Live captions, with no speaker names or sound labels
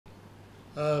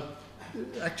uh,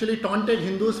 actually taunted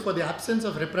Hindus for the absence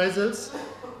of reprisals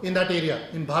in that area,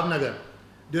 in Bhavnagar,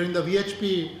 during the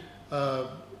VHP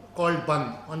called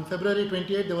Bandh. On February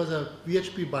 28, there was a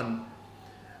VHP Bandh.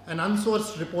 An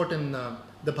unsourced report in the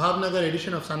Bhavnagar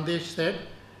edition of Sandesh said,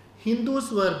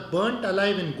 Hindus were burnt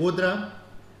alive in Godhra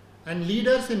and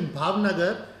leaders in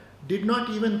Bhavnagar did not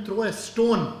even throw a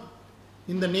stone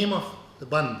in the name of the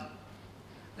Bandh.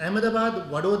 Ahmedabad,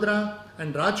 Vadodara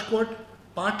and Rajkot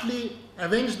partly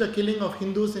avenged the killing of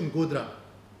Hindus in Godhra.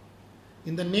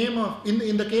 In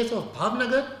the case of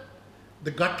Bhavnagar,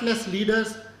 the gutless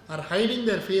leaders are hiding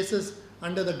their faces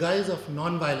under the guise of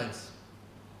non-violence.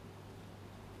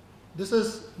 This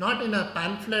is not in a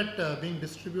pamphlet being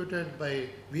distributed by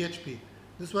VHP.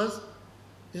 This was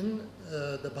in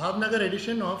the Bhavnagar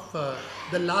edition of the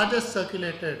then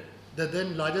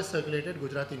largest circulated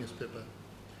Gujarati newspaper.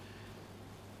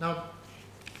 Now,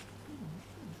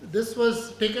 this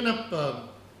was taken up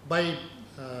by,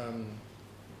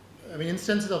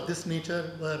 instances of this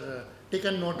nature were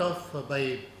taken note of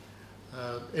by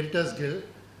Editors Guild,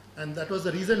 and that was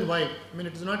the reason why. It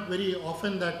is not very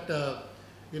often that a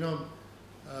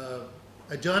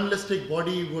journalistic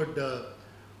body would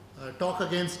talk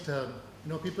against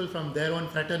people from their own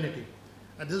fraternity.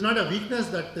 And this is not a weakness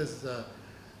that is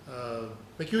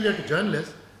peculiar to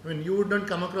journalists. You would not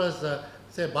come across,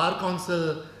 say, Bar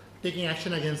Council taking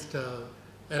action against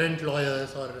errant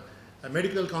lawyers, or a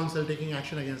medical council taking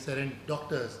action against errant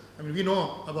doctors. We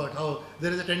know about how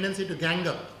there is a tendency to gang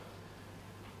up.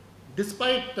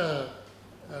 Despite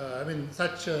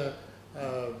such a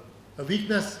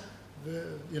weakness,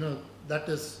 that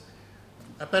is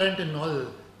apparent in all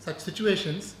such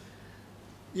situations,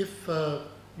 if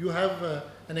you have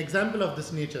an example of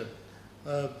this nature,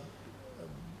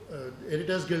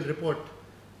 Editors Guild report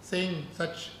saying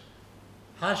such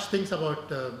harsh things about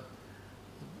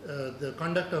the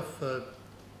conduct of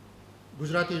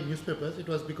Gujarati newspapers, it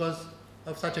was because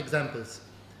of such examples.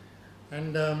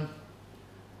 And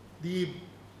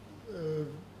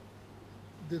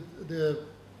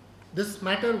this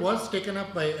matter was taken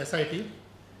up by SIT,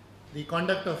 the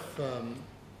conduct of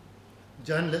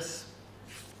journalists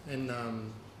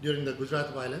during the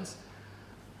Gujarat violence,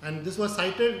 and this was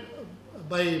cited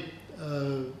by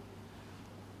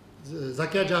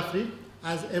Zakia Jafri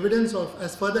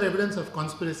as further evidence of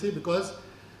conspiracy, because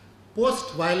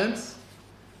post-violence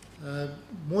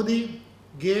Modi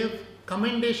gave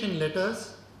commendation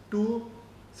letters to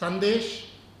Sandesh,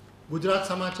 Gujarat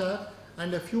Samachar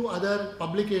and a few other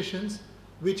publications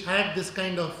which had this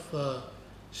kind of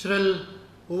shrill,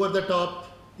 over-the-top,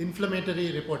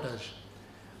 inflammatory reportage.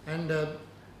 And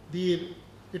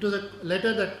it was a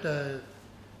letter that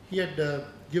he had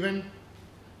given,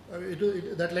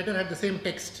 that letter had the same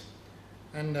text,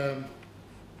 and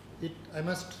I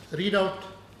must read out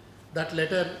that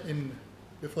letter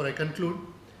before I conclude.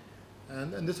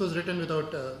 And this was written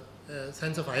without a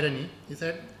sense of irony. He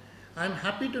said, I am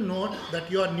happy to note that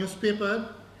your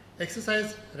newspaper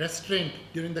exercised restraint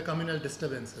during the communal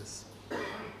disturbances.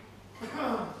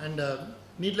 And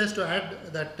needless to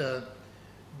add that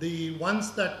the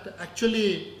ones that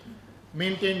actually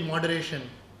maintained moderation,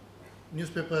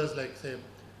 newspapers like, say,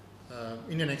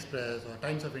 Indian Express or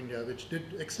Times of India, which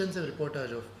did extensive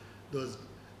reportage of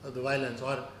the violence,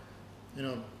 or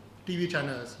TV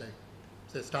channels like,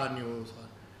 say, Star News or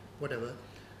whatever,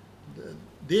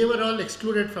 they were all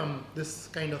excluded from this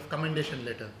kind of commendation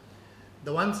letter.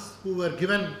 The ones who were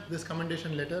given this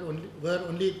commendation letter were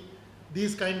only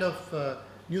these kind of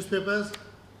newspapers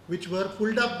which were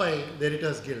pulled up by the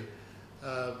Editors Guild.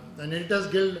 And Editors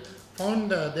Guild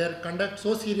found their conduct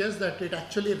so serious that it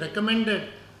actually recommended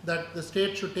that the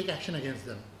state should take action against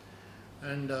them.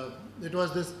 And it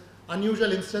was this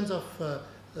unusual instance of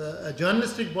a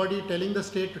journalistic body telling the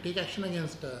state to take action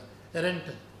against errant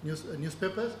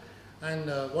newspapers. And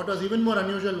what was even more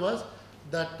unusual was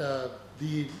that the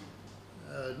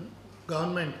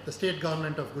state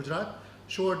government of Gujarat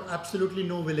showed absolutely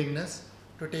no willingness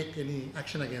to take any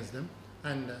action against them,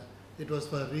 and it was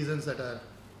for reasons that are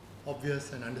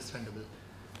obvious and understandable.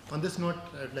 On this note,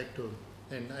 I'd like to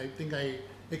end. I think I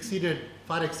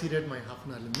far exceeded my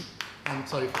half-an-hour limit. I'm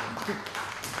sorry for that.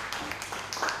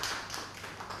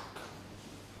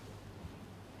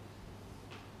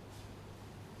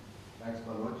 Thanks,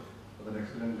 Manoj, for the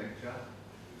excellent lecture.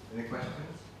 Any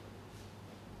questions?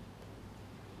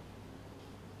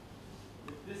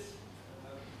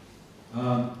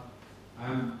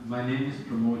 My name is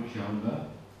Pramod Chawla.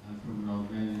 I'm from an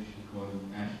organization called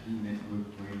National Network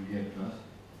for India Trust.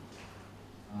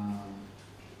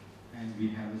 And we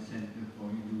have a Center for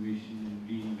Innovation and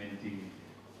Reinventing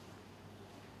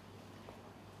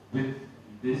India.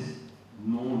 this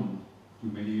known to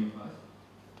many of us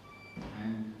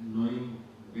and knowing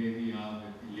where we are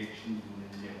with elections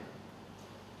in India.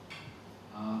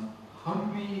 How do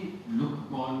we look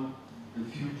upon the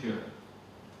future?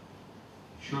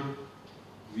 Should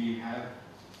we have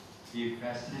a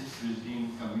fascist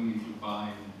regime coming into power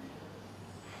in India?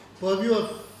 Purview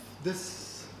of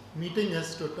this meeting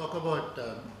is to talk about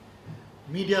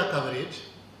media coverage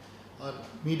or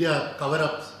media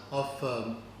cover-ups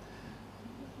of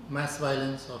mass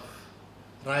violence, of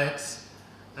riots,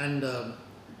 and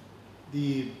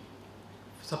the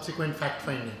subsequent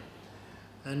fact-finding.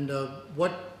 And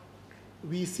what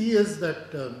we see is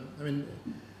that,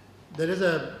 there is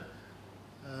a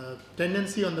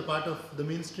tendency on the part of the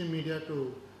mainstream media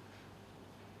to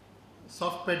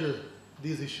soft pedal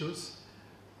these issues.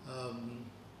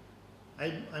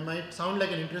 I might sound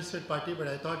like an interested party, but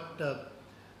I thought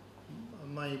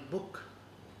my book,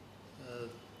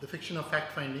 The Fiction of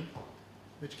Fact Finding,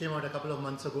 which came out a couple of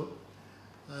months ago,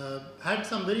 had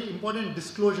some very important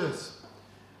disclosures.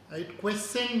 It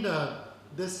questioned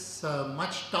this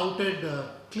much touted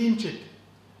clean chit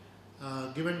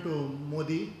given to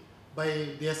Modi by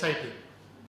the SIT.